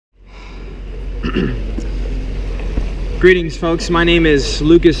Greetings, folks. My name is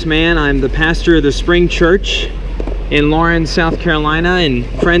Lucas Mann. I'm the pastor of the Spring Church in Lawrence, South Carolina. And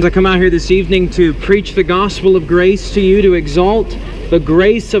friends, I come out here this evening to preach the gospel of grace to you, to exalt the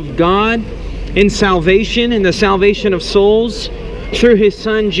grace of God in salvation, in the salvation of souls through His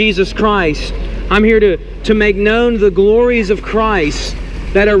Son, Jesus Christ. I'm here to make known the glories of Christ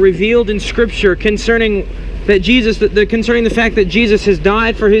that are revealed in Scripture concerning concerning the fact that Jesus has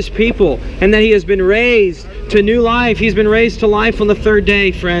died for His people and that He has been raised to new life. He's been raised to life on the third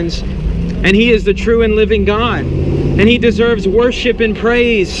day, friends. And He is the true and living God. And He deserves worship and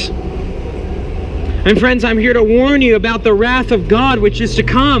praise. And friends, I'm here to warn you about the wrath of God which is to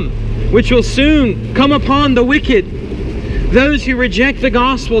come, which will soon come upon the wicked, those who reject the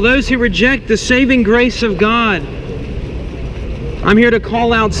gospel, those who reject the saving grace of God. I'm here to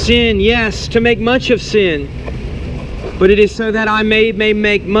call out sin, yes, to make much of sin. But it is so that I may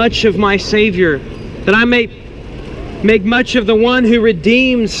make much of my Savior, that I may make much of the one who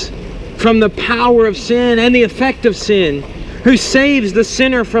redeems from the power of sin and the effect of sin, who saves the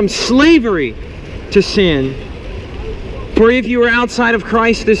sinner from slavery to sin. For if you are outside of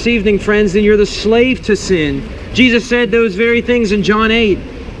Christ this evening, friends, then you're the slave to sin. Jesus said those very things in John 8.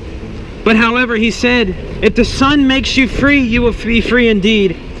 But however, He said, if the Son makes you free, you will be free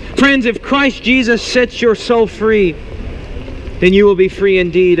indeed. Friends, if Christ Jesus sets your soul free, then you will be free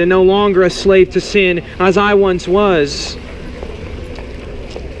indeed and no longer a slave to sin as I once was.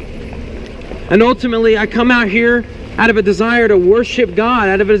 And ultimately, I come out here out of a desire to worship God,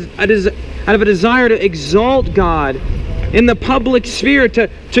 out of a desire to exalt God in the public sphere, to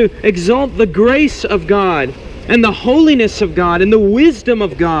exalt the grace of God and the holiness of God and the wisdom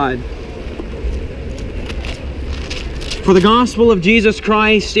of God. For the gospel of Jesus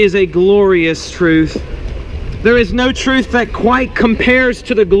Christ is a glorious truth. There is no truth that quite compares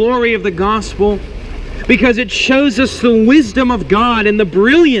to the glory of the gospel, because it shows us the wisdom of God and the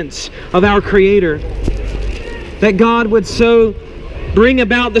brilliance of our Creator. That God would so bring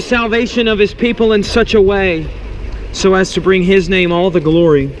about the salvation of His people in such a way so as to bring His name all the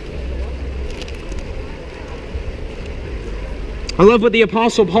glory. I love what the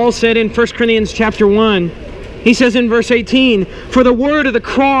Apostle Paul said in 1 Corinthians chapter 1. He says in verse 18, "For the word of the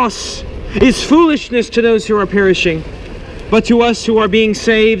cross is foolishness to those who are perishing, but to us who are being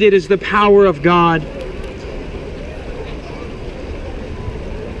saved, it is the power of God."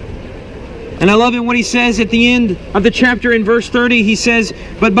 And I love it when he says at the end of the chapter in verse 30, he says,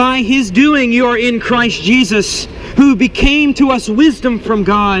 "But by His doing you are in Christ Jesus, who became to us wisdom from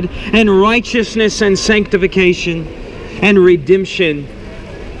God, and righteousness and sanctification and redemption.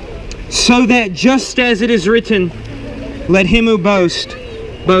 So that just as it is written, let him who boasts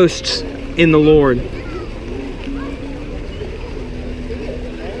in the Lord."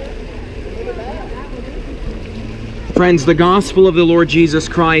 Friends, the gospel of the Lord Jesus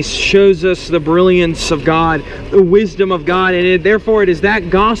Christ shows us the brilliance of God, the wisdom of God, and therefore it is that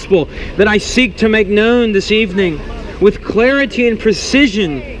gospel that I seek to make known this evening with clarity and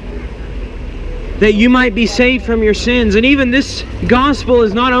precision, that you might be saved from your sins. And even this gospel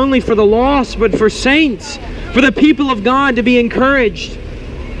is not only for the lost, but for saints, for the people of God to be encouraged.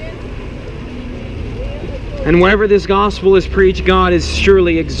 And wherever this gospel is preached, God is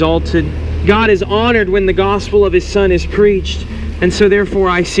surely exalted. God is honored when the gospel of His Son is preached. And so therefore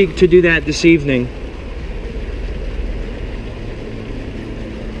I seek to do that this evening.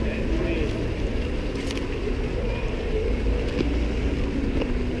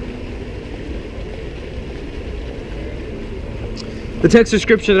 The text of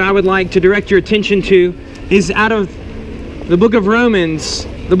Scripture that I would like to direct your attention to is out of the book of Romans.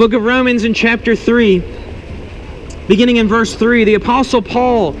 The book of Romans in chapter 3, beginning in verse 3. The Apostle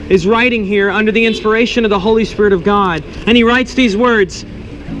Paul is writing here under the inspiration of the Holy Spirit of God. And he writes these words.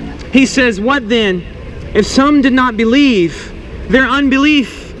 He says, "What then? If some did not believe, their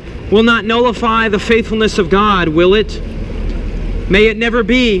unbelief will not nullify the faithfulness of God, will it? May it never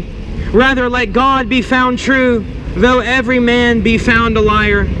be. Rather, let God be found true, though every man be found a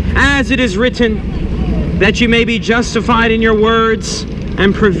liar, as it is written, that you may be justified in your words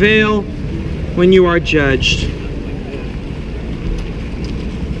and prevail when you are judged."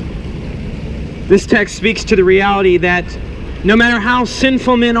 This text speaks to the reality that no matter how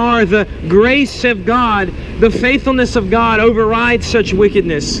sinful men are, the grace of God, the faithfulness of God overrides such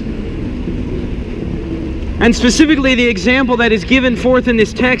wickedness. And specifically, the example that is given forth in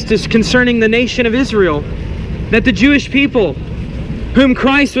this text is concerning the nation of Israel. That the Jewish people, whom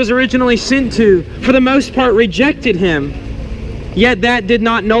Christ was originally sent to, for the most part rejected Him. Yet that did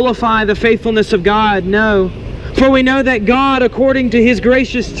not nullify the faithfulness of God, no. For we know that God, according to his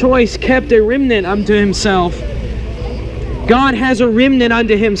gracious choice, kept a remnant unto himself. God has a remnant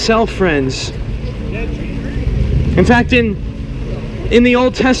unto himself, friends. In fact, in the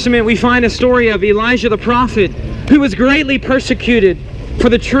Old Testament, we find a story of Elijah the prophet, who was greatly persecuted for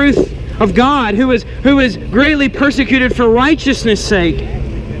the truth of God, who was greatly persecuted for righteousness' sake.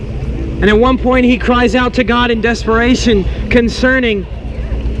 And at one point he cries out to God in desperation concerning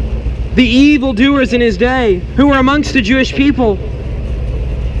the evildoers in his day, who were amongst the Jewish people.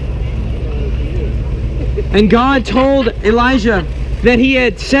 And God told Elijah that he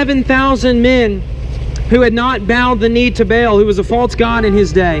had 7,000 men who had not bowed the knee to Baal, who was a false god in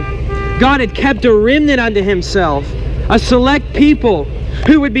his day. God had kept a remnant unto himself, a select people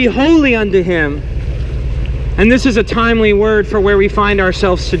who would be holy unto him. And this is a timely word for where we find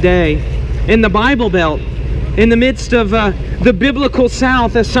ourselves today, in the Bible Belt, in the midst of the biblical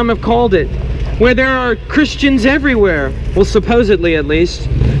South, as some have called it, where there are Christians everywhere, well, supposedly at least,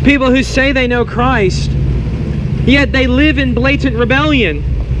 people who say they know Christ, yet they live in blatant rebellion.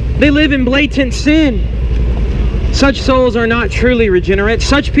 They live in blatant sin. Such souls are not truly regenerate.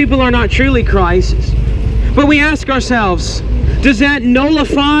 Such people are not truly Christ's. But we ask ourselves, does that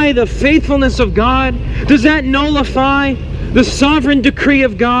nullify the faithfulness of God? Does that nullify the sovereign decree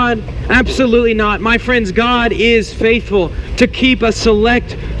of God? Absolutely not. My friends, God is faithful to keep a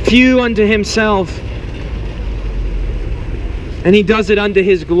select few unto himself. And he does it unto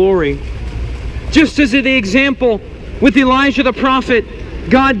his glory. Just as the example with Elijah the prophet,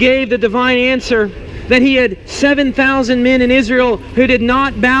 God gave the divine answer that he had 7,000 men in Israel who did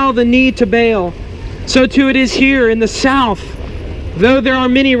not bow the knee to Baal. So too it is here in the South. Though there are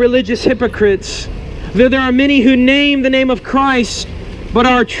many religious hypocrites, though there are many who name the name of Christ, but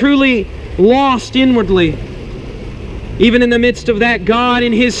are truly lost inwardly, even in the midst of that, God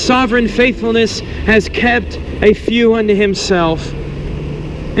in his sovereign faithfulness has kept a few unto himself.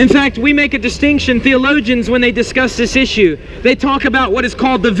 In fact, we make a distinction, theologians, when they discuss this issue. They talk about what is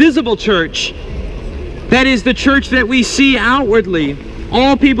called the visible church. That is the church that we see outwardly.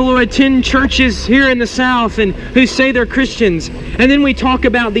 All people who attend churches here in the South and who say they're Christians. And then we talk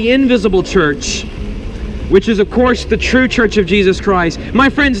about the invisible church, which is, of course, the true church of Jesus Christ. My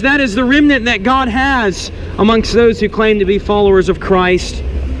friends, that is the remnant that God has amongst those who claim to be followers of Christ.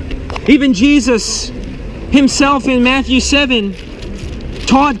 Even Jesus himself in Matthew 7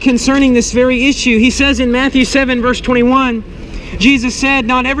 taught concerning this very issue. He says in Matthew 7, verse 21, Jesus said,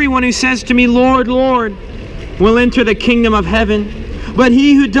 "Not everyone who says to me, 'Lord, Lord,' will enter the kingdom of heaven, but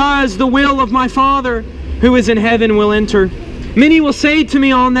he who does the will of my Father who is in heaven will enter. Many will say to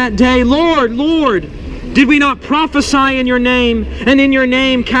me on that day, 'Lord, Lord, did we not prophesy in your name, and in your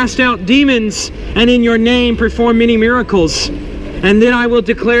name cast out demons, and in your name perform many miracles?' And then I will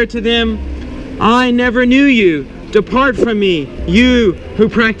declare to them, 'I never knew you. Depart from me, you who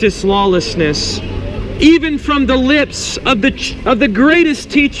practice lawlessness.'" Even from the lips of the greatest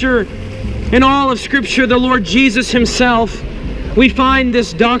teacher in all of Scripture, the Lord Jesus himself, we find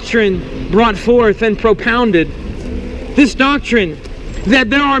this doctrine brought forth and propounded. This doctrine that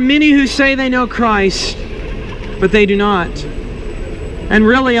there are many who say they know Christ, but they do not. And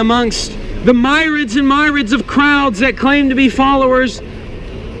really, amongst the myriads and myriads of crowds that claim to be followers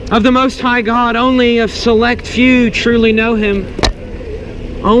of the Most High God, only a select few truly know him.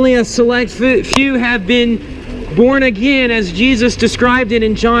 Only a select few have been born again, as Jesus described it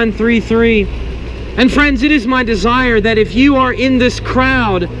in John 3:3. And friends, it is my desire that if you are in this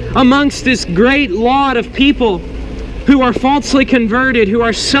crowd, amongst this great lot of people who are falsely converted, who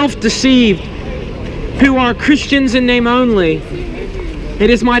are self-deceived, who are Christians in name only,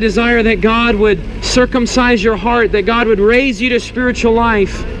 it is my desire that God would circumcise your heart, that God would raise you to spiritual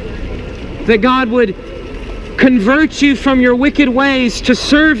life, that God would convert you from your wicked ways to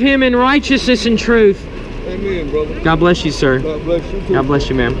serve him in righteousness and truth. Amen, brother. God bless you, sir. God bless you too. God bless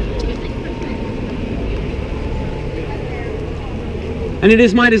you, ma'am. And it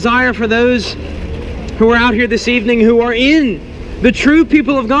is my desire for those who are out here this evening, who are in the true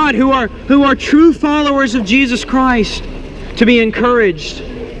people of God, who are true followers of Jesus Christ, to be encouraged.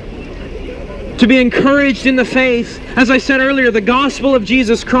 To be encouraged in the faith. As I said earlier, the gospel of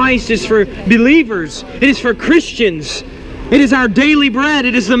Jesus Christ is for believers. It is for Christians. It is our daily bread.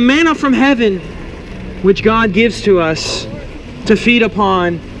 It is the manna from heaven, which God gives to us to feed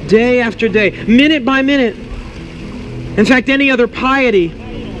upon day after day, minute by minute. In fact, any other piety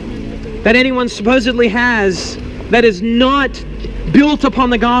that anyone supposedly has that is not built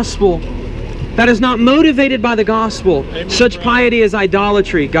upon the gospel, that is not motivated by the gospel, such piety is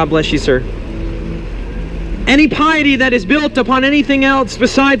idolatry. God bless you, sir. Any piety that is built upon anything else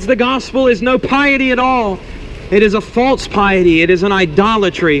besides the gospel is no piety at all. It is a false piety. It is an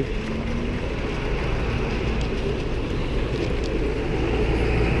idolatry.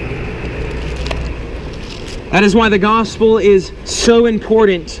 That is why the gospel is so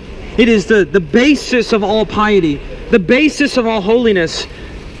important. It is the basis of all piety, the basis of all holiness.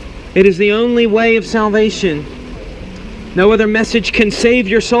 It is the only way of salvation. No other message can save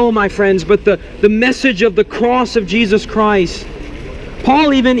your soul, my friends, but the message of the cross of Jesus Christ.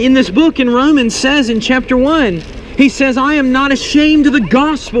 Paul, even in this book in Romans, says in chapter 1, he says, I am not ashamed of the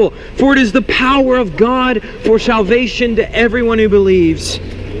gospel, for it is the power of God for salvation to everyone who believes.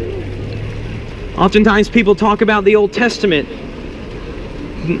 Oftentimes people talk about the Old Testament,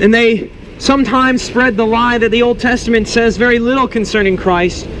 and they sometimes spread the lie that the Old Testament says very little concerning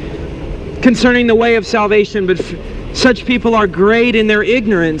Christ, concerning the way of salvation, but such people are great in their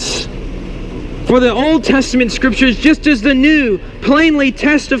ignorance. For the Old Testament scriptures, just as the New, plainly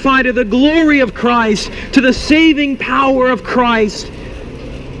testify to the glory of Christ, to the saving power of Christ.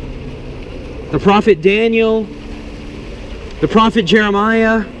 The prophet Daniel, the prophet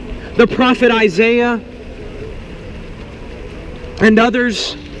Jeremiah, the prophet Isaiah, and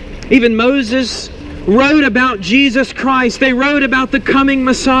others, even Moses, wrote about Jesus Christ. They wrote about the coming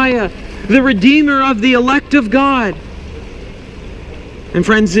Messiah, the Redeemer of the elect of God. And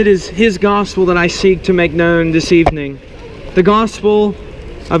friends, it is His gospel that I seek to make known this evening. The gospel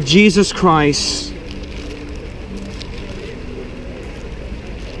of Jesus Christ.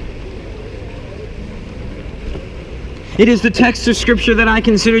 It is the text of Scripture that I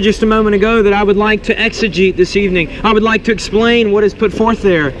considered just a moment ago that I would like to exegete this evening. I would like to explain what is put forth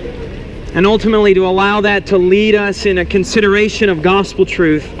there, and ultimately to allow that to lead us in a consideration of gospel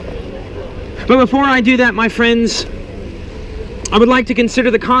truth. But before I do that, my friends, I would like to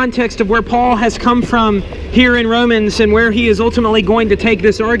consider the context of where Paul has come from here in Romans and where he is ultimately going to take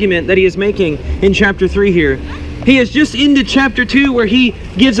this argument that he is making in chapter 3 here. He has just ended chapter 2 where he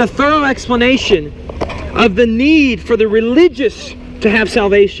gives a thorough explanation of the need for the religious to have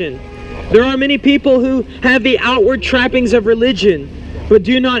salvation. There are many people who have the outward trappings of religion, but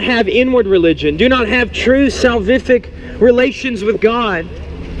do not have inward religion, do not have true salvific relations with God,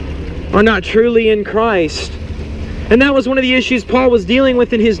 are not truly in Christ. And that was one of the issues Paul was dealing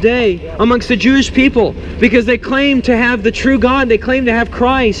with in his day amongst the Jewish people, because they claimed to have the true God, they claimed to have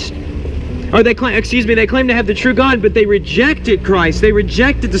Christ. Or they claimed to have the true God, but they rejected Christ, they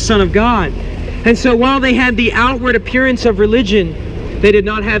rejected the Son of God. And so while they had the outward appearance of religion, they did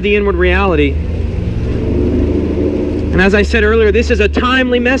not have the inward reality. And as I said earlier, this is a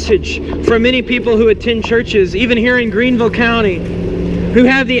timely message for many people who attend churches, even here in Greenville County, who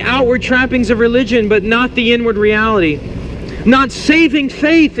have the outward trappings of religion, but not the inward reality, not saving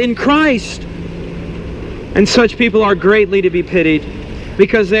faith in Christ. And such people are greatly to be pitied,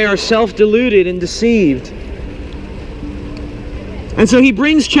 because they are self-deluded and deceived. And so he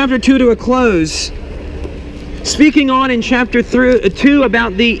brings chapter 2 to a close, speaking on in chapter 2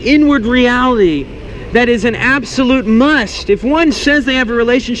 about the inward reality that is an absolute must. If one says they have a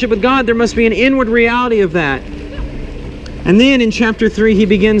relationship with God, there must be an inward reality of that. And then in chapter 3 he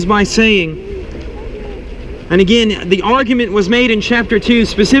begins by saying, and again, the argument was made in chapter 2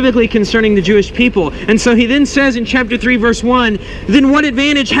 specifically concerning the Jewish people. And so he then says in chapter 3 verse 1, then what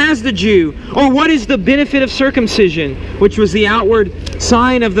advantage has the Jew? Or what is the benefit of circumcision? Which was the outward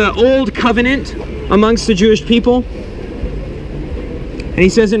sign of the old covenant amongst the Jewish people. And he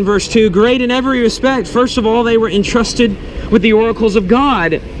says in verse 2, great in every respect. First of all, they were entrusted with the oracles of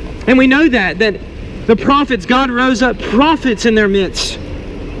God. And we know that the prophets, God rose up prophets in their midst.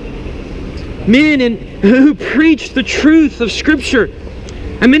 Men who preached the truth of Scripture.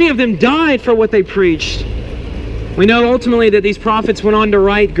 And many of them died for what they preached. We know ultimately that these prophets went on to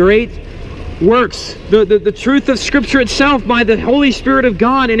write great works. The truth of Scripture itself by the Holy Spirit of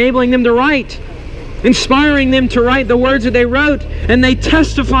God enabling them to write. Inspiring them to write the words that they wrote. And they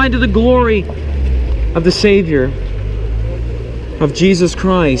testified to the glory of the Savior, of Jesus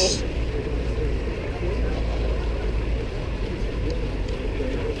Christ.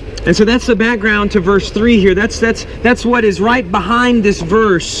 And so that's the background to verse 3 here. That's what is right behind this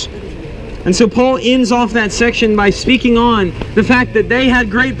verse. And so Paul ends off that section by speaking on the fact that they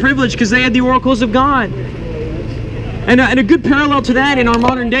had great privilege because they had the oracles of God. And a good parallel to that in our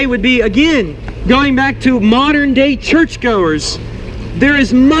modern day would be, again, going back to modern day churchgoers. There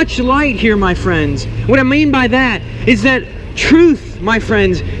is much light here, my friends. What I mean by that is that truth, my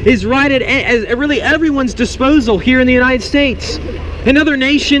friends, is right at really everyone's disposal here in the United States. In other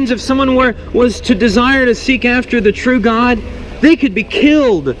nations, if someone was to desire to seek after the true God, they could be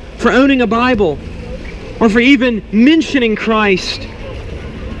killed for owning a Bible or for even mentioning Christ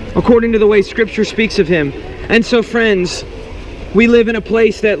according to the way Scripture speaks of Him. And so, friends, we live in a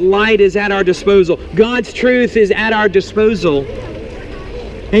place that light is at our disposal. God's truth is at our disposal.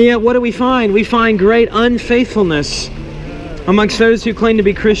 And yet, what do we find? We find great unfaithfulness amongst those who claim to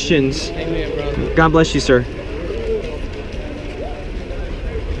be Christians. Amen, brother. God bless you, sir.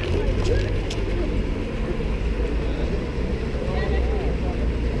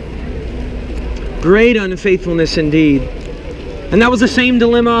 Great unfaithfulness indeed. And that was the same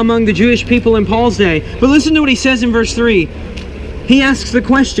dilemma among the Jewish people in Paul's day. But listen to what he says in verse 3. He asks the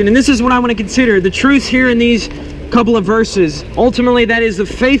question, and this is what I want to consider. The truth here in these couple of verses, ultimately that is the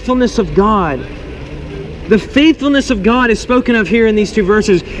faithfulness of God. The faithfulness of God is spoken of here in these two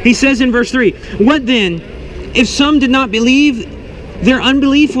verses. He says in verse 3, "What then? If some did not believe, their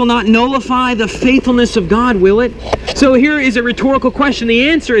unbelief will not nullify the faithfulness of God, will it?" So here is a rhetorical question. The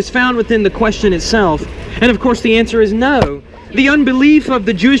answer is found within the question itself. And of course the answer is no. The unbelief of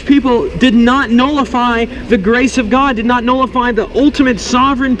the Jewish people did not nullify the grace of God, did not nullify the ultimate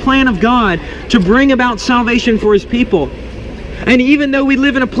sovereign plan of God to bring about salvation for His people. And even though we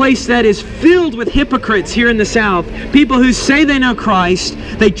live in a place that is filled with hypocrites here in the South, people who say they know Christ,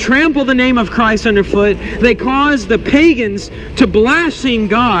 they trample the name of Christ underfoot, they cause the pagans to blaspheme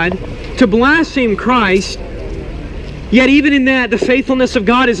God, to blaspheme Christ, yet even in that, the faithfulness of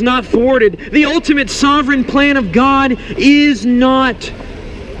God is not thwarted. The ultimate sovereign plan of God is not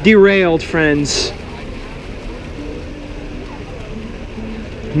derailed, friends.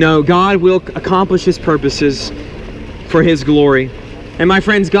 No, God will accomplish His purposes for His glory. And my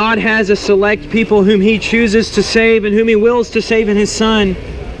friends, God has a select people whom He chooses to save and whom He wills to save in His Son.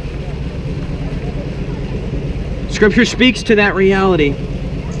 Scripture speaks to that reality.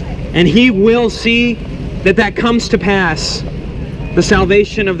 And He will see that comes to pass, the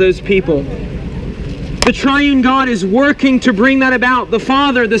salvation of those people. The triune God is working to bring that about. The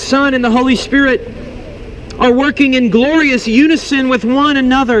Father, the Son, and the Holy Spirit are working in glorious unison with one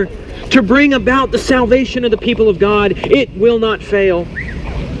another to bring about the salvation of the people of God. It will not fail.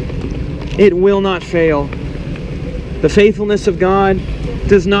 It will not fail. The faithfulness of God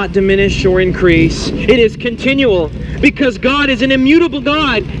does not diminish or increase. It is continual, because God is an immutable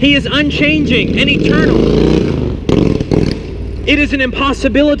God. He is unchanging and eternal. It is an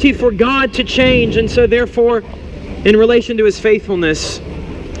impossibility for God to change, and so therefore, in relation to His faithfulness,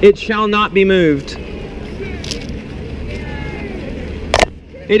 it shall not be moved.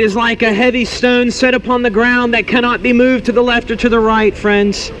 It is like a heavy stone set upon the ground that cannot be moved to the left or to the right,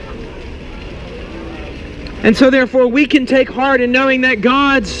 friends. And so therefore we can take heart in knowing that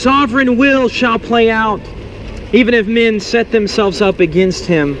God's sovereign will shall play out, even if men set themselves up against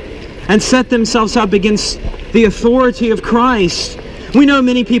Him and set themselves up against the authority of Christ. We know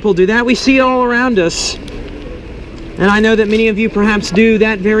many people do that. We see it all around us. And I know that many of you perhaps do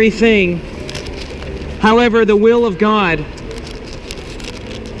that very thing. However, the will of God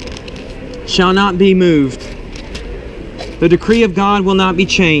shall not be moved. The decree of God will not be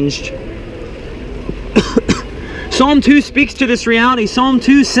changed. Psalm 2 speaks to this reality. Psalm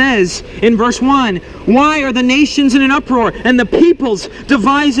 2 says in verse 1, "Why are the nations in an uproar, and the peoples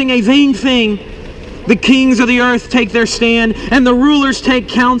devising a vain thing? The kings of the earth take their stand, and the rulers take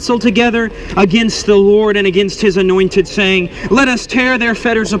counsel together against the Lord and against His anointed, saying, Let us tear their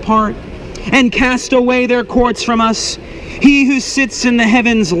fetters apart, and cast away their cords from us. He who sits in the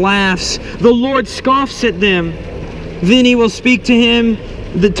heavens laughs. The Lord scoffs at them. Then He will speak to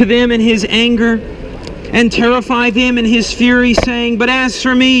them in His anger, and terrify them in His fury, saying, But as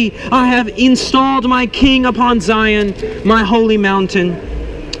for me, I have installed my King upon Zion, my holy mountain."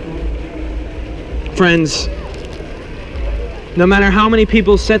 Friends, no matter how many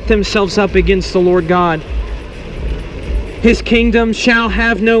people set themselves up against the Lord God, His kingdom shall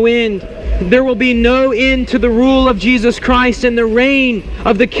have no end. There will be no end to the rule of Jesus Christ and the reign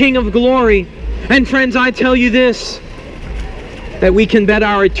of the King of glory. And friends, I tell you this, that we can bet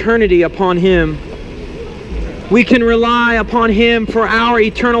our eternity upon Him. We can rely upon Him for our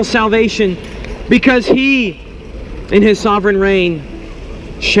eternal salvation, because He, in His sovereign reign,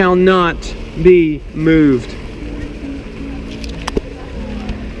 shall not be moved.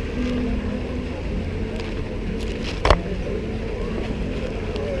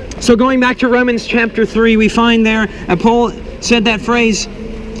 So going back to Romans chapter 3, we find there, Paul said that phrase,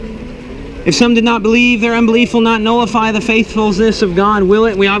 "If some did not believe, their unbelief will not nullify the faithfulness of God, will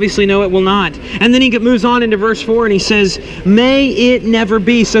it?" We obviously know it will not. And then he moves on into verse 4 and he says, "May it never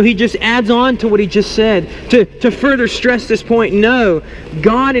be." So he just adds on to what he just said to further stress this point. No,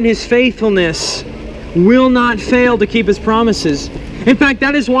 God in His faithfulness will not fail to keep His promises. In fact,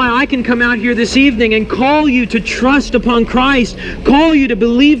 that is why I can come out here this evening and call you to trust upon Christ, call you to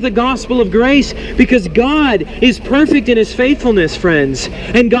believe the gospel of grace, because God is perfect in His faithfulness, friends,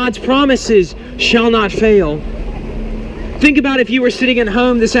 and God's promises shall not fail. Think about if you were sitting at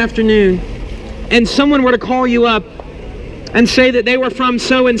home this afternoon and someone were to call you up and say that they were from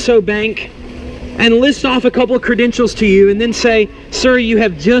so-and-so bank and list off a couple of credentials to you and then say, "Sir, you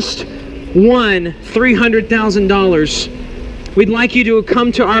have just won $300,000. We'd like you to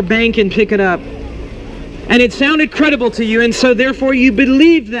come to our bank and pick it up." And it sounded credible to you, and so therefore you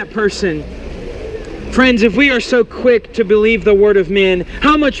believed that person. Friends, if we are so quick to believe the word of men,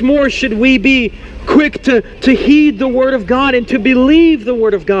 how much more should we be quick to heed the word of God and to believe the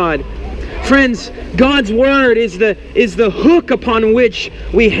word of God? Friends, God's word is the hook upon which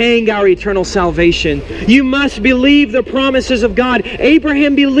we hang our eternal salvation. You must believe the promises of God.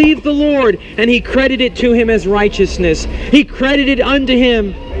 Abraham believed the Lord, and he credited it to him as righteousness. He credited unto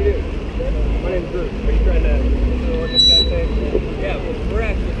him. My name's Bruce. Are you trying to know what this guy's saying? Yeah, well, we're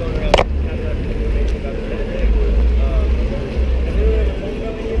actually going around counteracting information about the same thing. Has anyone ever told you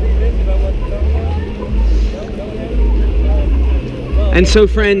any of these things about what the No? And so,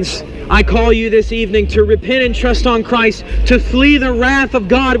 friends, I call you this evening to repent and trust on Christ, to flee the wrath of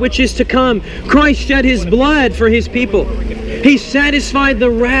God which is to come. Christ shed His blood for His people. He satisfied the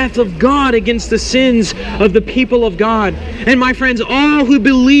wrath of God against the sins of the people of God. And my friends, all who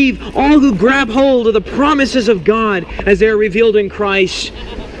believe, all who grab hold of the promises of God as they are revealed in Christ,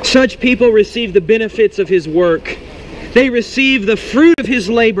 such people receive the benefits of His work. They receive the fruit of His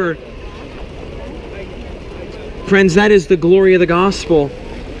labor. Friends, that is the glory of the gospel.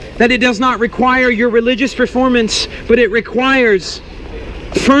 That it does not require your religious performance, but it requires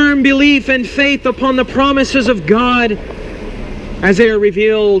firm belief and faith upon the promises of God as they are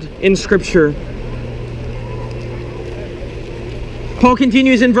revealed in Scripture. Paul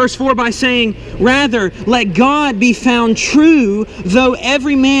continues in verse 4 by saying, "Rather, let God be found true, though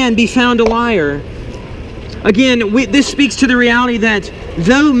every man be found a liar." Again, this speaks to the reality that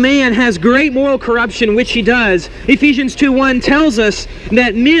though man has great moral corruption, which he does, Ephesians 2:1 tells us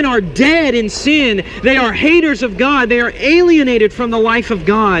that men are dead in sin. They are haters of God. They are alienated from the life of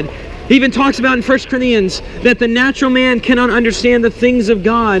God. He even talks about in 1 Corinthians that the natural man cannot understand the things of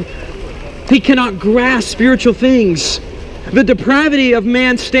God. He cannot grasp spiritual things. The depravity of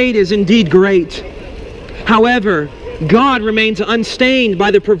man's state is indeed great. However, God remains unstained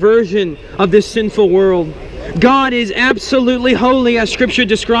by the perversion of this sinful world. God is absolutely holy as Scripture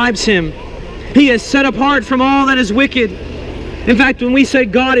describes Him. He is set apart from all that is wicked. In fact, when we say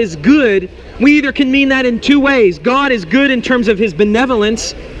God is good, we either can mean that in two ways. God is good in terms of His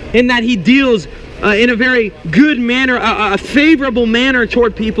benevolence, in that He deals in a very good manner, a favorable manner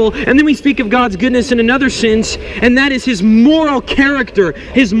toward people. And then we speak of God's goodness in another sense, and that is His moral character,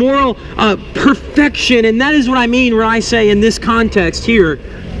 His moral perfection. And that is what I mean when I say in this context here,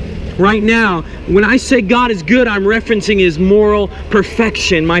 right now, when I say God is good, I'm referencing His moral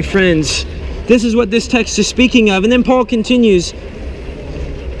perfection, my friends. This is what this text is speaking of. And then Paul continues.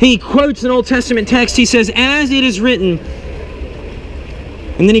 He quotes an Old Testament text. He says, "As it is written,"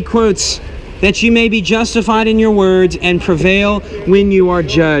 and then he quotes, "that you may be justified in your words and prevail when you are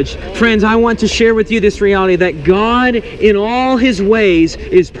judged." Friends, I want to share with you this reality that God in all His ways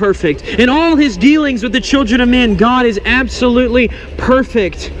is perfect. In all His dealings with the children of men, God is absolutely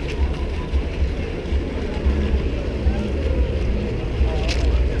perfect.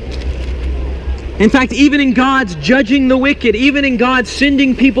 In fact, even in God's judging the wicked, even in God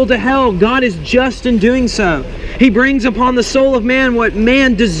sending people to hell, God is just in doing so. He brings upon the soul of man what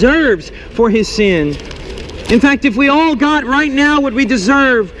man deserves for his sin. In fact, if we all got right now what we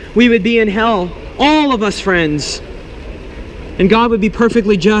deserve, we would be in hell. All of us, friends. And God would be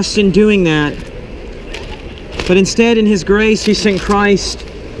perfectly just in doing that. But instead, in His grace, He sent Christ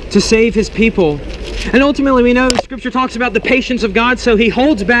to save His people. And ultimately, we know the Scripture talks about the patience of God, so He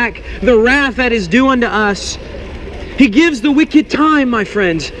holds back the wrath that is due unto us. He gives the wicked time, my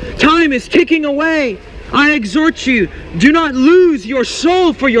friends. Time is ticking away. I exhort you, do not lose your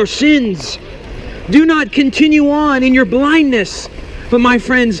soul for your sins. Do not continue on in your blindness. But my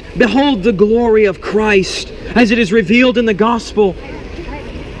friends, behold the glory of Christ as it is revealed in the gospel.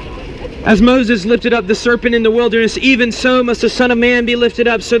 As Moses lifted up the serpent in the wilderness, even so must the Son of Man be lifted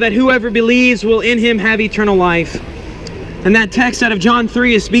up, so that whoever believes will in Him have eternal life. And that text out of John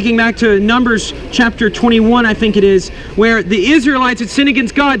 3 is speaking back to Numbers chapter 21, I think it is, where the Israelites had sinned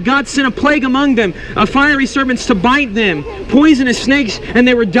against God. God sent a plague among them, fiery serpents to bite them, poisonous snakes, and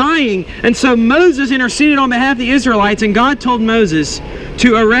they were dying. And so Moses interceded on behalf of the Israelites, and God told Moses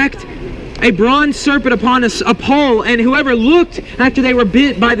to erect a bronze serpent upon a pole, and whoever looked after they were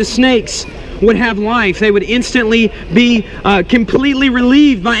bit by the snakes would have life. They would instantly be completely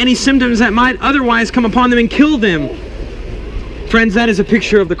relieved by any symptoms that might otherwise come upon them and kill them. Friends, that is a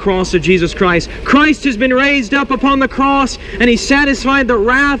picture of the cross of Jesus Christ. Christ has been raised up upon the cross, and He satisfied the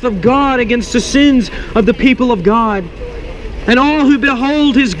wrath of God against the sins of the people of God. And all who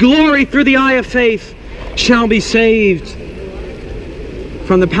behold His glory through the eye of faith shall be saved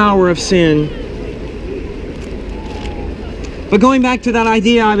from the power of sin. But going back to that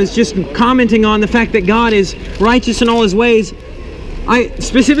idea, I was just commenting on the fact that God is righteous in all His ways. I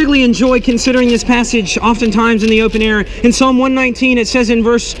specifically enjoy considering this passage oftentimes in the open air. In Psalm 119, it says in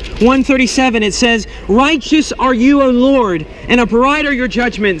verse 137, it says, "Righteous are you, O Lord, and upright are your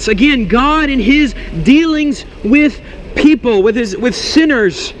judgments." Again, God in His dealings with people, with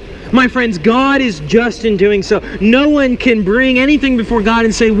sinners. My friends, God is just in doing so. No one can bring anything before God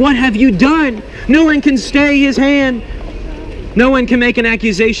and say, "What have you done?" No one can stay His hand. No one can make an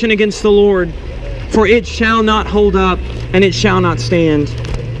accusation against the Lord, for it shall not hold up, and it shall not stand.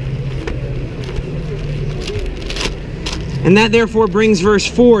 And that therefore brings verse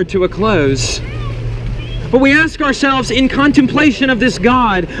 4 to a close. But we ask ourselves, in contemplation of this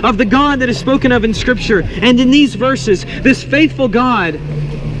God, of the God that is spoken of in Scripture, and in these verses, this faithful God,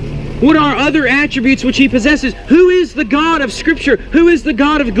 what are other attributes which He possesses? Who is the God of Scripture? Who is the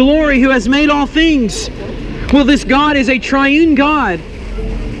God of glory who has made all things? Well, this God is a triune God.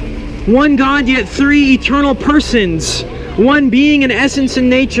 One God, yet three eternal persons. One being in essence and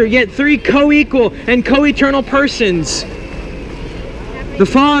nature, yet three co-equal and co-eternal persons. The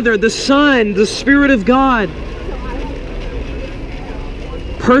Father, the Son, the Spirit of God.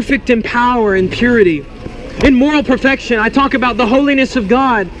 Perfect in power and purity. In moral perfection, I talk about the holiness of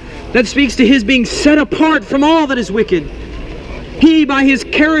God. That speaks to His being set apart from all that is wicked. He, by His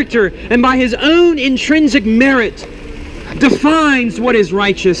character and by His own intrinsic merit, defines what is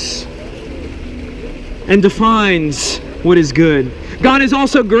righteous and defines what is good. God is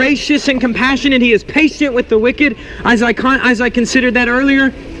also gracious and compassionate. He is patient with the wicked, as I considered that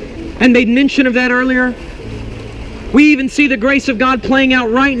earlier and made mention of that earlier. We even see the grace of God playing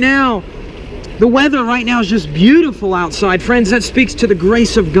out right now. The weather right now is just beautiful outside. Friends, that speaks to the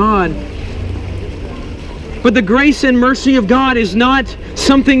grace of God. But the grace and mercy of God is not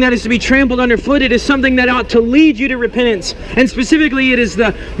something that is to be trampled underfoot. It is something that ought to lead you to repentance. And specifically, it is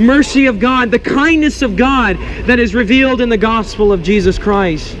the mercy of God, the kindness of God that is revealed in the gospel of Jesus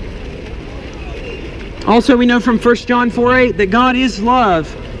Christ. Also, we know from 1 John 4:8 that God is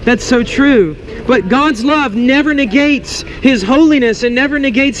love. That's so true. But God's love never negates His holiness and never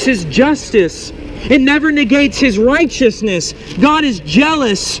negates His justice. It never negates His righteousness. God is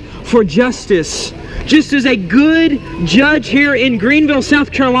jealous for justice. Just as a good judge here in Greenville,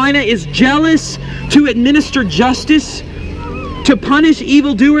 South Carolina is jealous to administer justice, to punish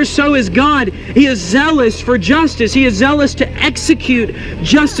evildoers, so is God. He is zealous for justice. He is zealous to execute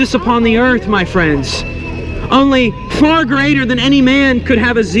justice upon the earth, my friends. Only far greater than any man could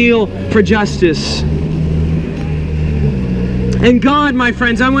have a zeal for justice. And God, my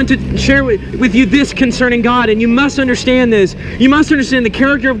friends, I want to share with you this concerning God, and you must understand this. You must understand the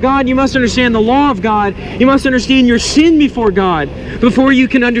character of God. You must understand the law of God. You must understand your sin before God before you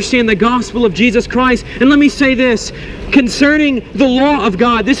can understand the gospel of Jesus Christ. And let me say this, concerning the law of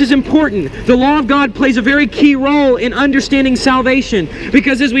God, this is important. The law of God plays a very key role in understanding salvation,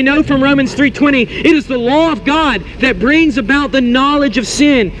 because as we know from Romans 3:20, it is the law of God that brings about the knowledge of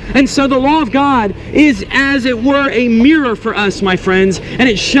sin. And so the law of God is, as it were, a mirror for us, my friends, and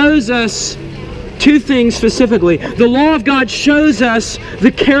it shows us two things specifically. The law of God shows us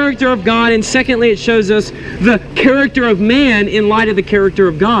the character of God, and secondly, it shows us the character of man in light of the character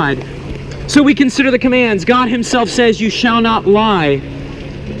of God. So we consider the commands. God Himself says, "You shall not lie."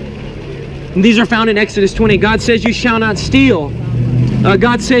 And these are found in Exodus 20. God says, "You shall not steal."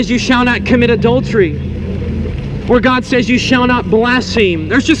 God says, "You shall not commit adultery." Or God says, "You shall not blaspheme."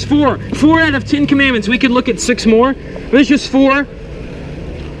 There's just four. 4 out of 10 commandments. We could look at 6 more, but there's just 4.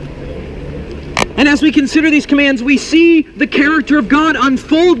 And as we consider these commands, we see the character of God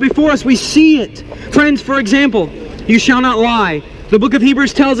unfold before us. We see it. Friends, for example, you shall not lie. The book of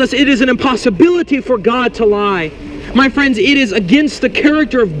Hebrews tells us it is an impossibility for God to lie. My friends, it is against the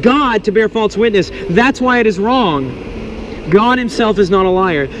character of God to bear false witness. That's why it is wrong. God Himself is not a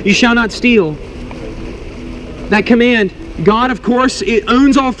liar. You shall not steal. That command, God, of course, it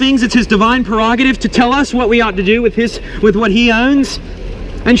owns all things. It's His divine prerogative to tell us what we ought to do with what He owns.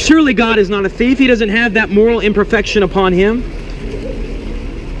 And surely God is not a thief. He doesn't have that moral imperfection upon Him.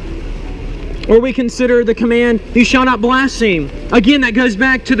 Or we consider the command, you shall not blaspheme. Again, that goes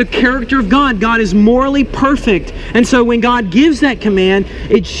back to the character of God. God is morally perfect. And so when God gives that command,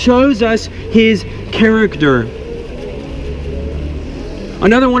 it shows us His character.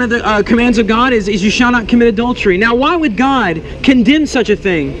 Another one of the commands of God is you shall not commit adultery. Now, why would God condemn such a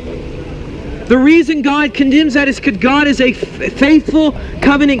thing? The reason God condemns that is because God is a faithful,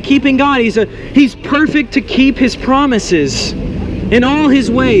 covenant-keeping God. He's perfect to keep His promises in all His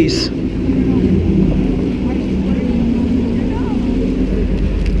ways.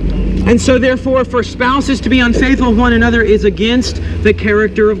 And so therefore, for spouses to be unfaithful to one another is against the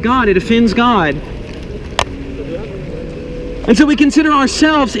character of God. It offends God. And so we consider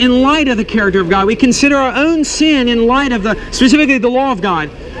ourselves in light of the character of God. We consider our own sin in light of specifically the law of God.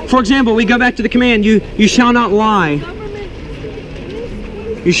 For example, we go back to the command, you shall not lie.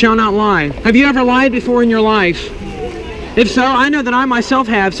 You shall not lie. Have you ever lied before in your life? If so, I know that I myself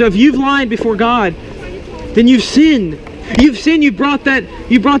have. So if you've lied before God, then you've sinned. You've sinned. You brought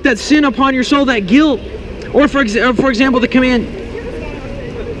that sin upon your soul, that guilt. Or for example, the command,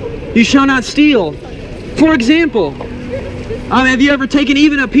 you shall not steal. For example, have you ever taken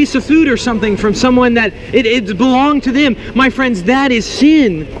even a piece of food or something from someone that it belonged to them? My friends, that is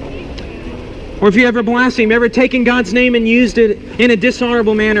sin. Or if you ever blasphemed, ever taken God's name and used it in a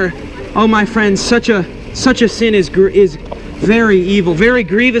dishonorable manner? Oh, my friends, such a sin is very evil, very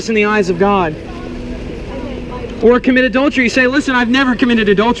grievous in the eyes of God. Or commit adultery. You say, listen, I've never committed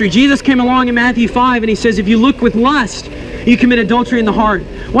adultery. Jesus came along in Matthew 5 and He says, if you look with lust, you commit adultery in the heart.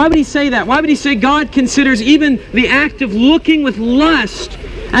 Why would He say that? Why would He say God considers even the act of looking with lust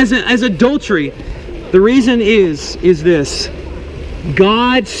as adultery? The reason is this.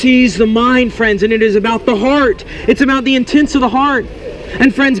 God sees the mind, friends, and it is about the heart. It's about the intents of the heart.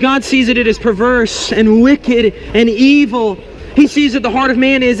 And friends, God sees it as perverse and wicked and evil. He sees that the heart of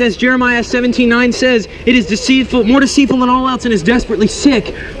man is, as Jeremiah 17:9 says, it is deceitful, more deceitful than all else, and is desperately sick.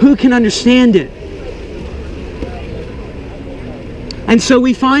 Who can understand it? And so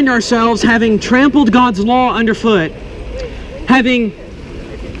we find ourselves having trampled God's law underfoot, having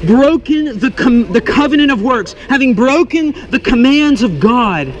broken the covenant of works, having broken the commands of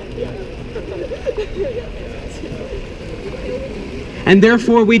God. And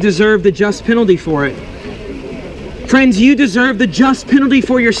therefore we deserve the just penalty for it. Friends, you deserve the just penalty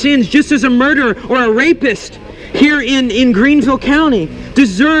for your sins, just as a murderer or a rapist here in Greenville County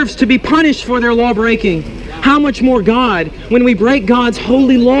deserves to be punished for their law breaking. How much more God, when we break God's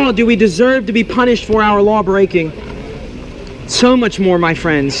holy law, do we deserve to be punished for our law breaking? So much more, my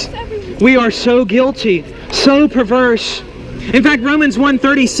friends. We are so guilty, so perverse. In fact, Romans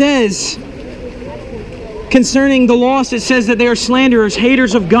 1:30 says, concerning the lost, it says that they are slanderers,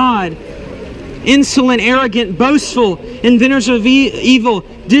 haters of God, insolent, arrogant, boastful, inventors of evil,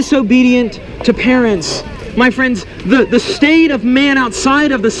 disobedient to parents. My friends, the state of man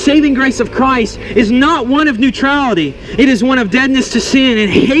outside of the saving grace of Christ is not one of neutrality. It is one of deadness to sin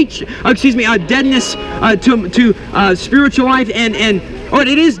and deadness to spiritual life, or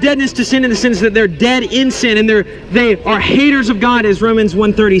it is deadness to sin in the sense that they're dead in sin and they are haters of God, as Romans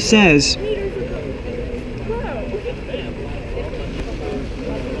 1:30 says.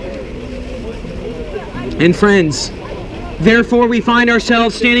 And friends, therefore we find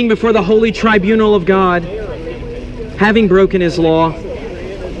ourselves standing before the holy tribunal of God, having broken His law,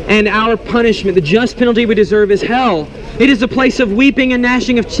 and our punishment, the just penalty we deserve, is hell. It is a place of weeping and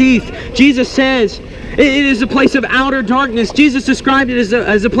gnashing of teeth. Jesus says it is a place of outer darkness. Jesus described it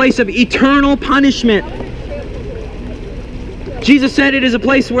as a place of eternal punishment. Jesus said it is a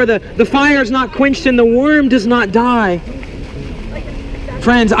place where the fire is not quenched and the worm does not die.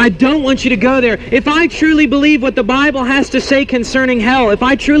 Friends, I don't want you to go there. If I truly believe what the Bible has to say concerning hell, if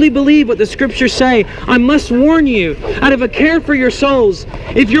I truly believe what the Scriptures say, I must warn you, out of a care for your souls,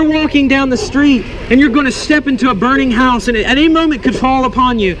 if you're walking down the street and you're going to step into a burning house and at any moment could fall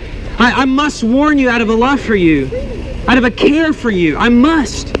upon you, I must warn you out of a love for you, out of a care for you. I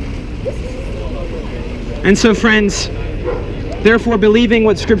must. And so, friends, therefore, believing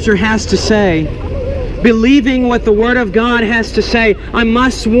what Scripture has to say, believing what the Word of God has to say, I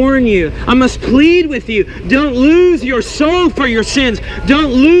must warn you. I must plead with you. Don't lose your soul for your sins.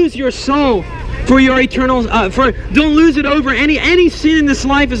 Don't lose your soul for your eternal. Don't lose it over any sin in this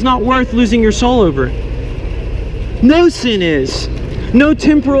life is not worth losing your soul over. No sin is. No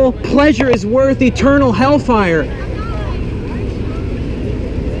temporal pleasure is worth eternal hellfire.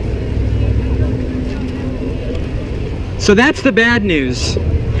 So that's the bad news.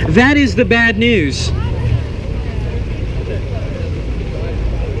 That is the bad news.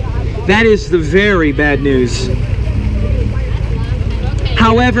 That is the very bad news.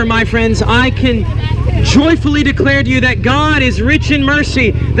 However, my friends, I can joyfully declare to you that God is rich in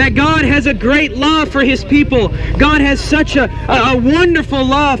mercy, that God has a great love for His people. God has such a wonderful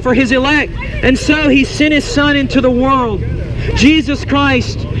love for His elect. And so He sent His Son into the world. Jesus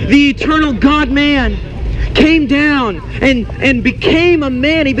Christ, the eternal God-man, came down and became a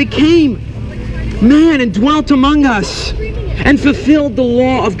man. He became man and dwelt among us and fulfilled the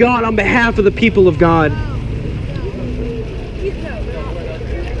law of God on behalf of the people of God.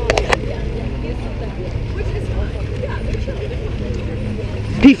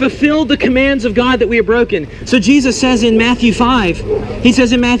 He fulfilled the commands of God that we have broken. So Jesus says in Matthew 5, He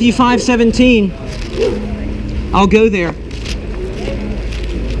says in Matthew 5:17, I'll go there.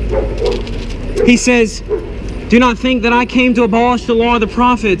 He says, do not think that I came to abolish the law of the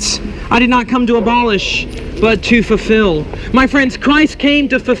prophets. I did not come to abolish, but to fulfill. My friends, Christ came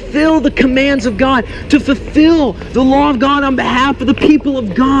to fulfill the commands of God, to fulfill the law of God on behalf of the people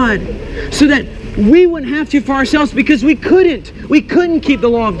of God, so that we wouldn't have to for ourselves, because we couldn't keep the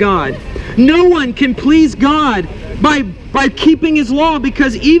law of God. No one can please God by keeping His law,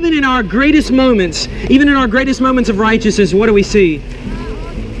 because even in our greatest moments of righteousness, what do we see?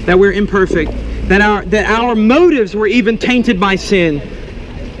 That we're imperfect, that our motives were even tainted by sin.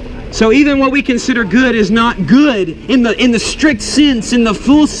 So even what we consider good is not good in the strict sense, in the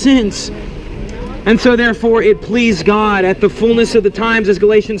full sense. And so therefore it pleased God at the fullness of the times, as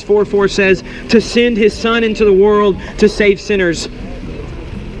Galatians 4:4 says, to send His Son into the world to save sinners.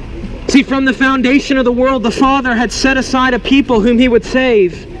 See, from the foundation of the world, the Father had set aside a people whom He would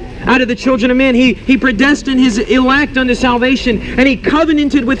save out of the children of men. He predestined His elect unto salvation, and He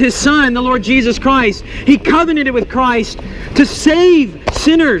covenanted with His Son, the Lord Jesus Christ. He covenanted with Christ to save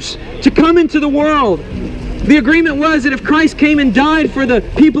sinners, to come into the world. The agreement was that if Christ came and died for the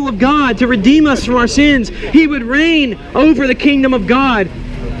people of God to redeem us from our sins, He would reign over the kingdom of God.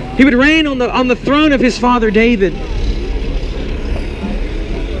 He would reign on the throne of His father David.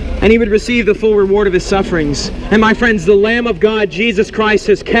 And He would receive the full reward of His sufferings. And my friends, the Lamb of God, Jesus Christ,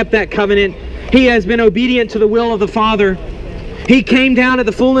 has kept that covenant. He has been obedient to the will of the Father. He came down at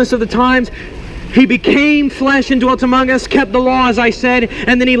the fullness of the times. He became flesh and dwelt among us, kept the law, as I said,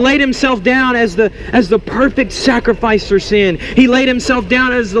 and then He laid Himself down as the perfect sacrifice for sin. He laid Himself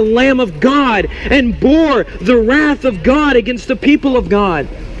down as the Lamb of God and bore the wrath of God against the people of God.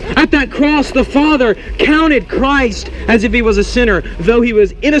 At that cross, the Father counted Christ as if He was a sinner, though He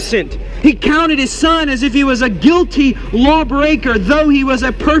was innocent. He counted His Son as if He was a guilty lawbreaker, though He was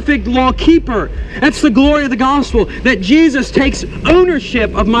a perfect law keeper. That's the glory of the gospel, that Jesus takes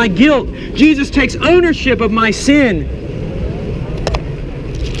ownership of my guilt. Jesus takes ownership of my sin.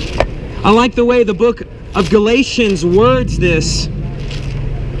 I like the way the book of Galatians words this.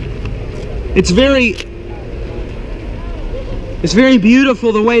 It's very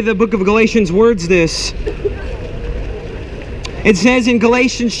beautiful the way the book of Galatians words this. It says in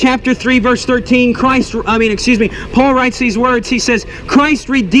Galatians chapter 3 verse 13, Paul writes these words. He says, Christ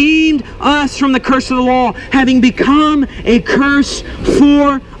redeemed us from the curse of the law, having become a curse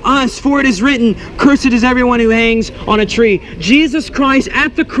for us. For it is written, cursed is everyone who hangs on a tree. Jesus Christ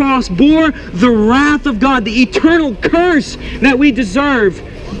at the cross bore the wrath of God, the eternal curse that we deserve.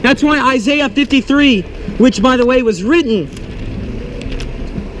 That's why Isaiah 53, which by the way was written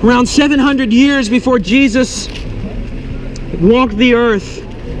around 700 years before Jesus walked the earth.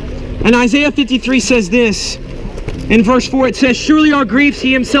 And Isaiah 53 says this. In verse 4 it says, surely our griefs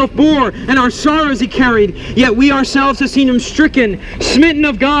He Himself bore, and our sorrows He carried. Yet we ourselves have seen Him stricken, smitten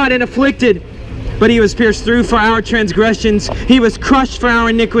of God, and afflicted. But He was pierced through for our transgressions. He was crushed for our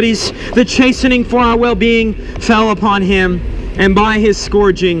iniquities. The chastening for our well-being fell upon Him, and by His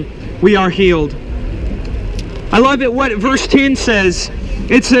scourging we are healed. I love it what verse 10 says.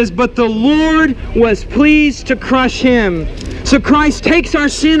 It says, but the Lord was pleased to crush Him. So Christ takes our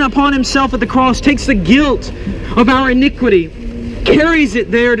sin upon Himself at the cross, takes the guilt of our iniquity, carries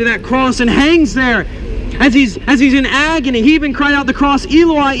it there to that cross, and hangs there as he's in agony. He even cried out the cross,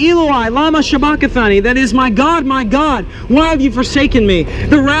 Eloi, Eloi, lama sabachthani. That is, my God, why have you forsaken me?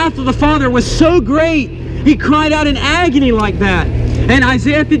 The wrath of the Father was so great, He cried out in agony like that. And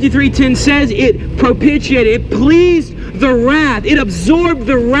Isaiah 53:10 says it propitiated, it pleased the wrath, it absorbed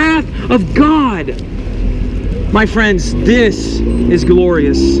the wrath of God. My friends, this is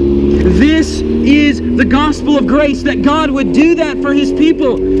glorious. This is the gospel of grace, that God would do that for His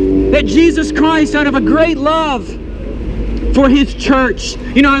people. That Jesus Christ, out of a great love for His church.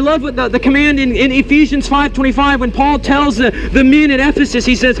 You know, I love what the command in Ephesians 5:25, when Paul tells the men at Ephesus,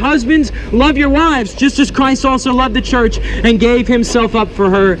 he says, husbands, love your wives, just as Christ also loved the church and gave Himself up for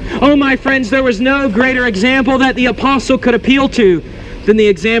her. Oh, my friends, there was no greater example that the apostle could appeal to than the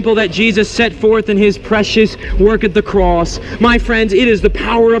example that Jesus set forth in his precious work at the cross. My friends, it is the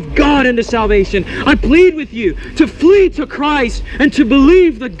power of God unto salvation. I plead with you to flee to Christ and to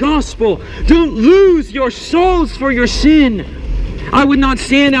believe the gospel. Don't lose your souls for your sin. I would not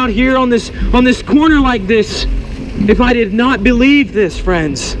stand out here on this corner like this if I did not believe this,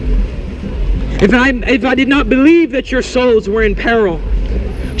 friends. If I did not believe that your souls were in peril.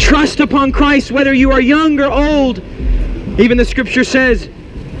 Trust upon Christ whether you are young or old. Even the scripture says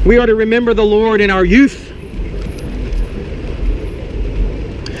we are to remember the Lord in our youth.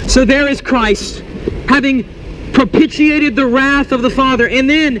 So there is Christ, having propitiated the wrath of the Father. And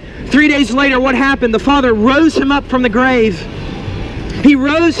then 3 days later, what happened? The Father rose him up from the grave. He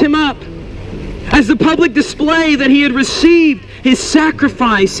rose him up as the public display that he had received his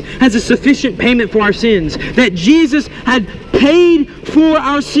sacrifice as a sufficient payment for our sins. That Jesus had paid for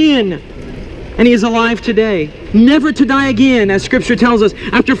our sin. And he is alive today, never to die again, as Scripture tells us.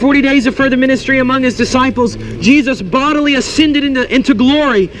 After 40 days of further ministry among his disciples, Jesus bodily ascended into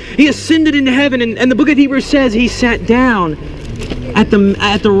glory. He ascended into heaven, and the book of Hebrews says he sat down at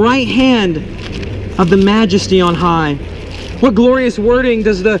the right hand of the Majesty on high. What glorious wording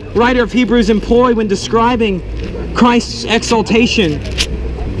does the writer of Hebrews employ when describing Christ's exaltation?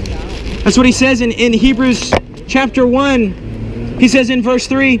 That's what he says in Hebrews chapter 1. He says in verse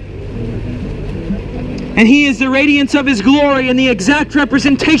 3, "And he is the radiance of his glory and the exact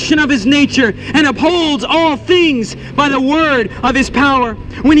representation of his nature, and upholds all things by the word of his power.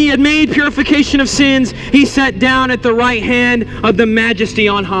 When he had made purification of sins, he sat down at the right hand of the Majesty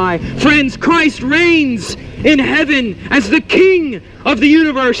on high." Friends, Christ reigns in heaven as the King of the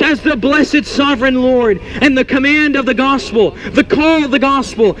universe, as the blessed sovereign Lord. And the command of the gospel, the call of the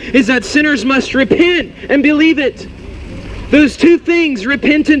gospel, is that sinners must repent and believe it. Those two things,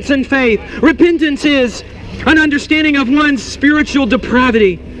 repentance and faith. Repentance is an understanding of one's spiritual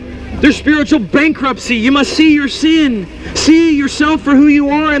depravity, their spiritual bankruptcy. You must see your sin, see yourself for who you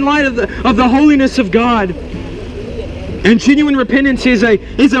are in light of the holiness of God. And genuine repentance is a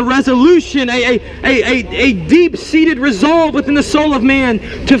resolution, a deep-seated resolve within the soul of man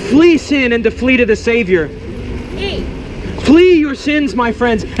to flee sin and to flee to the Savior. Flee your sins, my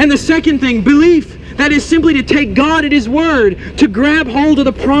friends. And the second thing, belief. That is simply to take God at His word, to grab hold of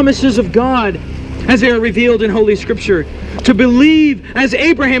the promises of God as they are revealed in Holy Scripture, to believe as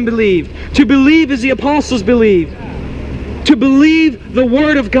Abraham believed, to believe as the apostles believed, to believe the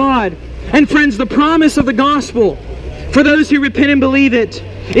Word of God. And friends, the promise of the gospel for those who repent and believe it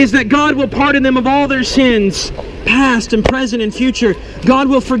is that God will pardon them of all their sins, past and present and future. God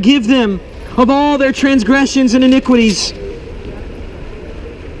will forgive them of all their transgressions and iniquities.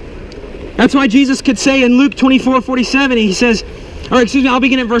 That's why Jesus could say in Luke 24:47, he says, I'll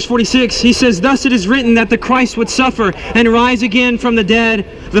begin at verse 46. He says, "Thus it is written that the Christ would suffer and rise again from the dead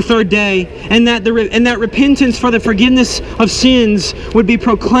the third day, and that repentance for the forgiveness of sins would be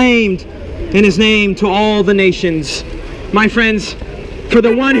proclaimed in His name to all the nations." My friends, for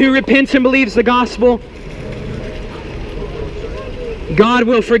the one who repents and believes the gospel, God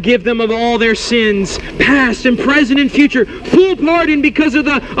will forgive them of all their sins, past and present and future. Full pardon because of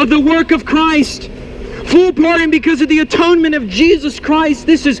the work of Christ. Full pardon because of the atonement of Jesus Christ.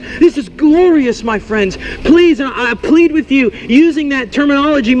 This is glorious, my friends. Please, and I plead with you, using that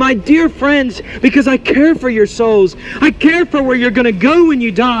terminology, my dear friends, because I care for your souls. I care for where you're going to go when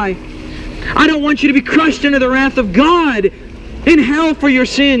you die. I don't want you to be crushed under the wrath of God in hell for your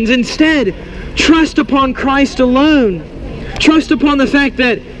sins. Instead, trust upon Christ alone. Trust upon the fact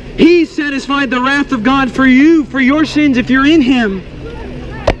that He satisfied the wrath of God for you, for your sins, if you're in Him.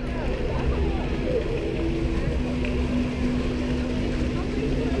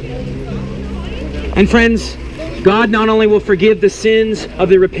 And friends, God not only will forgive the sins of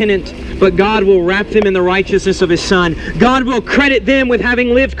the repentant, but God will wrap them in the righteousness of His Son. God will credit them with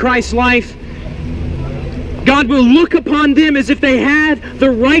having lived Christ's life. God will look upon them as if they had the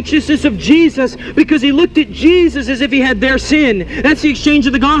righteousness of Jesus, because He looked at Jesus as if He had their sin. That's the exchange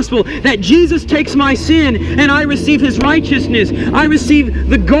of the gospel. That Jesus takes my sin and I receive His righteousness. I receive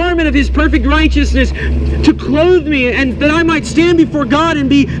the garment of His perfect righteousness to clothe me, and that I might stand before God and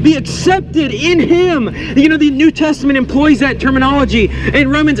be accepted in Him. You know, the New Testament employs that terminology. In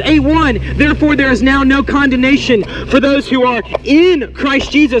Romans 8:1, "Therefore there is now no condemnation for those who are in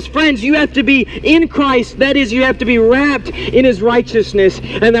Christ Jesus." Friends, you have to be in Christ. That is, you have to be wrapped in His righteousness,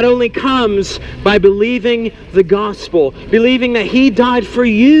 and that only comes by believing the gospel, believing that He died for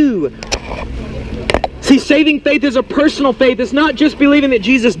you. See, saving faith is a personal faith. It's not just believing that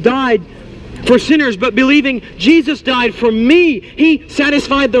Jesus died for sinners, but believing Jesus died for me. He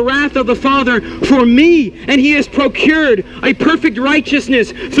satisfied the wrath of the Father for me, and He has procured a perfect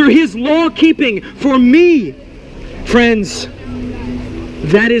righteousness through His law-keeping for me. Friends,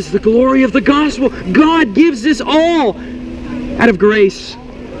 that is the glory of the gospel. God gives this all out of grace.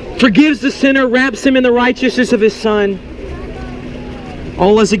 Forgives the sinner, wraps him in the righteousness of His Son.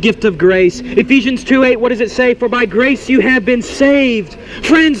 All as a gift of grace. Ephesians 2:8, what does it say? For by grace you have been saved.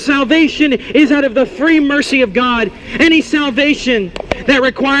 Friends, salvation is out of the free mercy of God. Any salvation that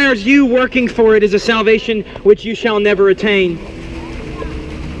requires you working for it is a salvation which you shall never attain.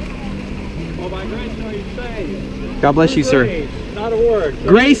 Well, by grace are you saved. God bless you, sir. Grace, not a word.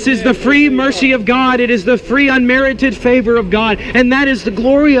 Grace is the free mercy of God. It is the free unmerited favor of God. And that is the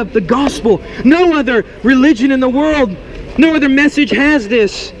glory of the gospel. No other religion in the world, no other message has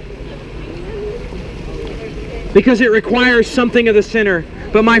this. Because it requires something of the sinner.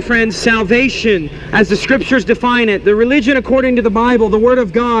 But my friends, salvation, as the Scriptures define it, the religion according to the Bible, the Word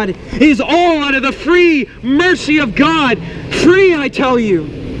of God, is all out of the free mercy of God. Free, I tell you.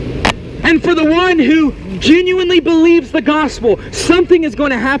 And for the one who genuinely believes the gospel, something is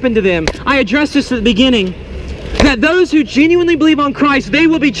going to happen to them. I addressed this at the beginning. That those who genuinely believe on Christ, they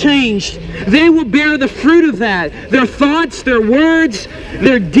will be changed. They will bear the fruit of that. Their thoughts, their words,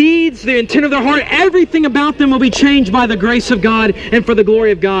 their deeds, the intent of their heart, everything about them will be changed by the grace of God and for the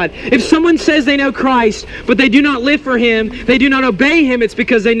glory of God. If someone says they know Christ, but they do not live for Him, they do not obey Him, it's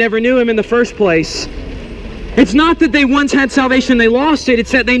because they never knew Him in the first place. It's not that they once had salvation, they lost it.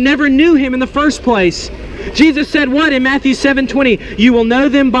 It's that they never knew Him in the first place. Jesus said what in Matthew 7:20? You will know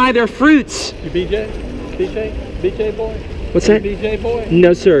them by their fruits. You BJ boy? What's that? BJ boy?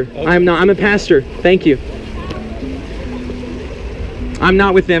 No, sir. Okay. I'm not. I'm a pastor. Thank you. I'm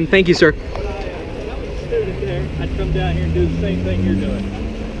not with them. Thank you, sir. When I was a student there, I'd come down here and do the same thing you're doing.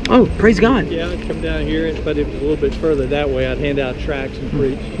 Oh, praise God. Yeah, I'd come down here, but it was a little bit further that way. I'd hand out tracts and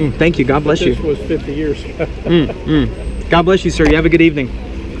preach. Thank you. God bless you. This was 50 years ago. God bless you, sir. You have a good evening.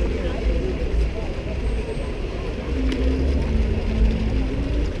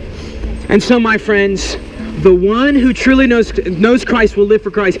 And so, my friends, the one who truly knows Christ will live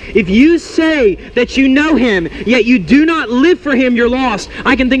for Christ. If you say that you know Him, yet you do not live for Him, you're lost.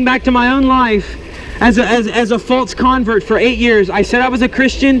 I can think back to my own life as a false convert for 8 years. I said I was a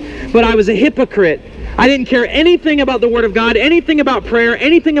Christian, but I was a hypocrite. I didn't care anything about the Word of God, anything about prayer,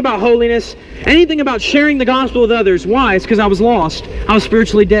 anything about holiness, anything about sharing the gospel with others. Why? It's because I was lost. I was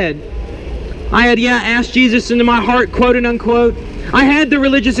spiritually dead. I had, asked Jesus into my heart, quote and unquote. I had the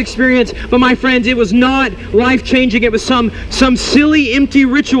religious experience, but my friends, it was not life-changing. It was some silly, empty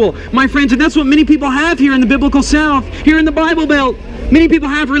ritual. My friends, and that's what many people have here in the biblical South, here in the Bible Belt. Many people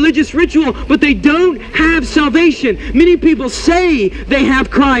have religious ritual, but they don't have salvation. Many people say they have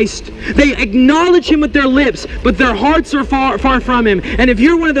Christ. They acknowledge Him with their lips, but their hearts are far from Him. And if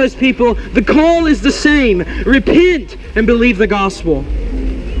you're one of those people, the call is the same. Repent and believe the gospel.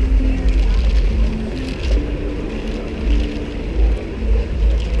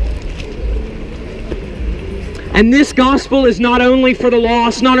 And this gospel is not only for the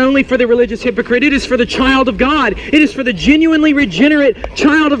lost, not only for the religious hypocrite, it is for the child of God. It is for the genuinely regenerate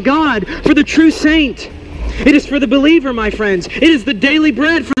child of God, for the true saint. It is for the believer, my friends. It is the daily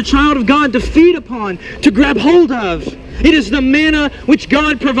bread for the child of God to feed upon, to grab hold of. It is the manna which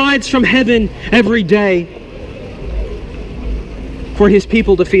God provides from heaven every day for His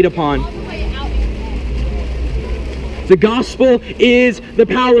people to feed upon. The gospel is the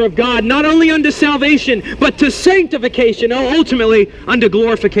power of God, not only unto salvation, but to sanctification, ultimately unto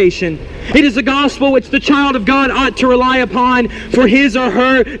glorification. It is the gospel which the child of God ought to rely upon for his or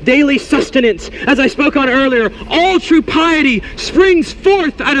her daily sustenance. As I spoke on earlier, all true piety springs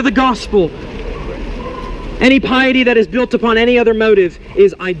forth out of the gospel. Any piety that is built upon any other motive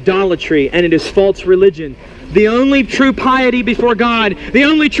is idolatry, and it is false religion. The only true piety before God, the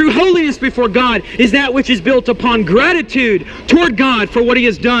only true holiness before God is that which is built upon gratitude toward God for what He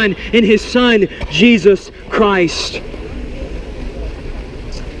has done in His Son, Jesus Christ.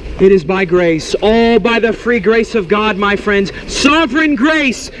 It is by grace, all by the free grace of God, my friends. Sovereign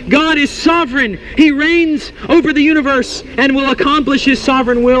grace. God is sovereign. He reigns over the universe and will accomplish His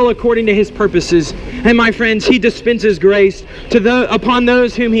sovereign will according to His purposes. And my friends, He dispenses grace upon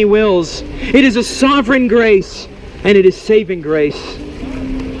those whom He wills. It is a sovereign grace, and it is saving grace.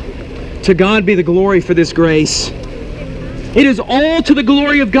 To God be the glory for this grace. It is all to the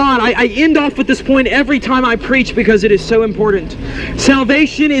glory of God. I end off with this point every time I preach because it is so important.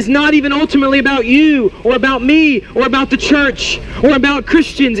 Salvation is not even ultimately about you or about me or about the church or about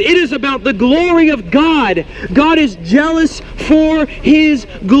Christians. It is about the glory of God. God is jealous for His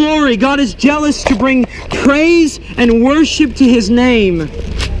glory. God is jealous to bring praise and worship to His name.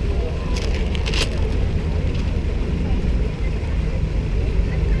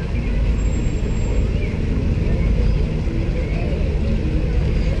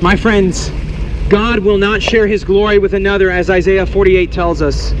 My friends, God will not share His glory with another, as Isaiah 48 tells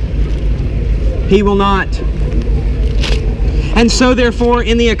us. He will not. And so therefore,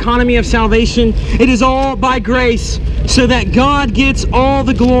 in the economy of salvation, it is all by grace, so that God gets all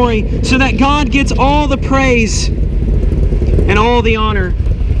the glory, so that God gets all the praise, and all the honor,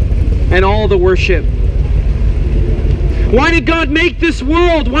 and all the worship. Why did God make this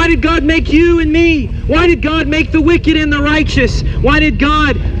world? Why did God make you and me? Why did God make the wicked and the righteous? Why did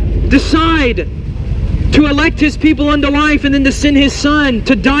God decide to elect His people unto life and then to send His Son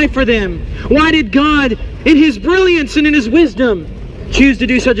to die for them? Why did God, in His brilliance and in His wisdom, choose to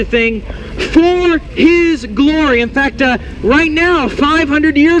do such a thing? For His glory. In fact, right now,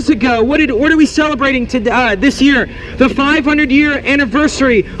 500 years ago, what are we celebrating today, this year? The 500-year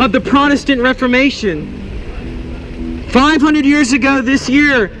anniversary of the Protestant Reformation. 500 years ago this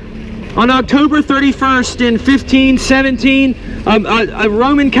year, on October 31st in 1517, a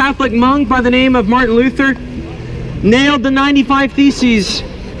Roman Catholic monk by the name of Martin Luther nailed the 95 Theses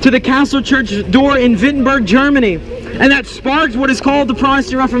to the Castle Church door in Wittenberg, Germany. And that sparked what is called the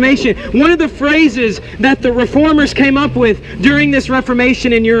Protestant Reformation. One of the phrases that the Reformers came up with during this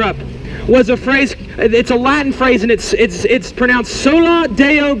Reformation in Europe was a phrase, it's a Latin phrase, and it's pronounced sola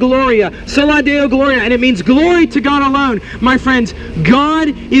Deo Gloria. Sola Deo Gloria, and it means glory to God alone. My friends, God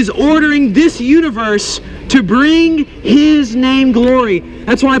is ordering this universe to bring His name glory.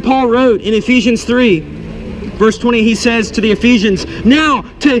 That's why Paul wrote in Ephesians 3, verse 20, he says to the Ephesians, "Now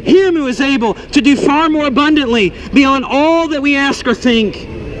to Him who is able to do far more abundantly beyond all that we ask or think,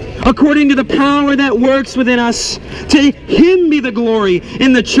 according to the power that works within us, to Him be the glory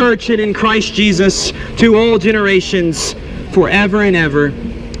in the church and in Christ Jesus to all generations, forever and ever.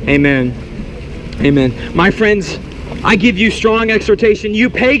 Amen." Amen. My friends, I give you strong exhortation. You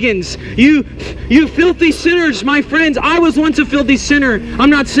pagans, you filthy sinners, my friends. I was once a filthy sinner.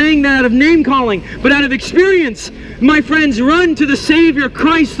 I'm not saying that out of name calling, but out of experience. My friends, run to the Savior,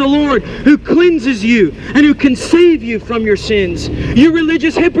 Christ the Lord, who cleanses you and who can save you from your sins. You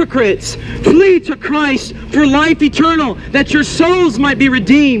religious hypocrites, flee to Christ for life eternal, that your souls might be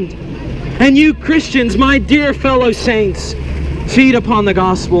redeemed. And you Christians, my dear fellow saints, feed upon the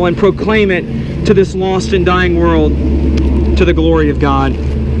gospel and proclaim it to this lost and dying world, to the glory of God.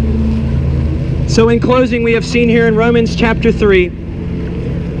 So in closing, we have seen here in Romans chapter 3,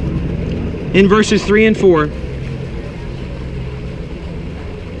 in verses 3 and 4,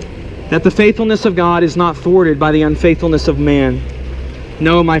 that the faithfulness of God is not thwarted by the unfaithfulness of man.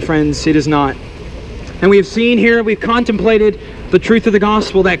 No, my friends, it is not. And we have seen here, we've contemplated the truth of the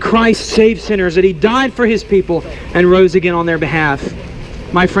gospel, that Christ saved sinners, that He died for His people and rose again on their behalf.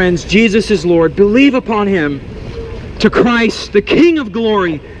 My friends, Jesus is Lord. Believe upon Him. To Christ, the King of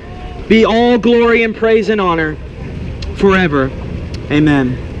glory, be all glory and praise and honor forever.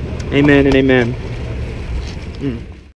 Amen. Amen and amen.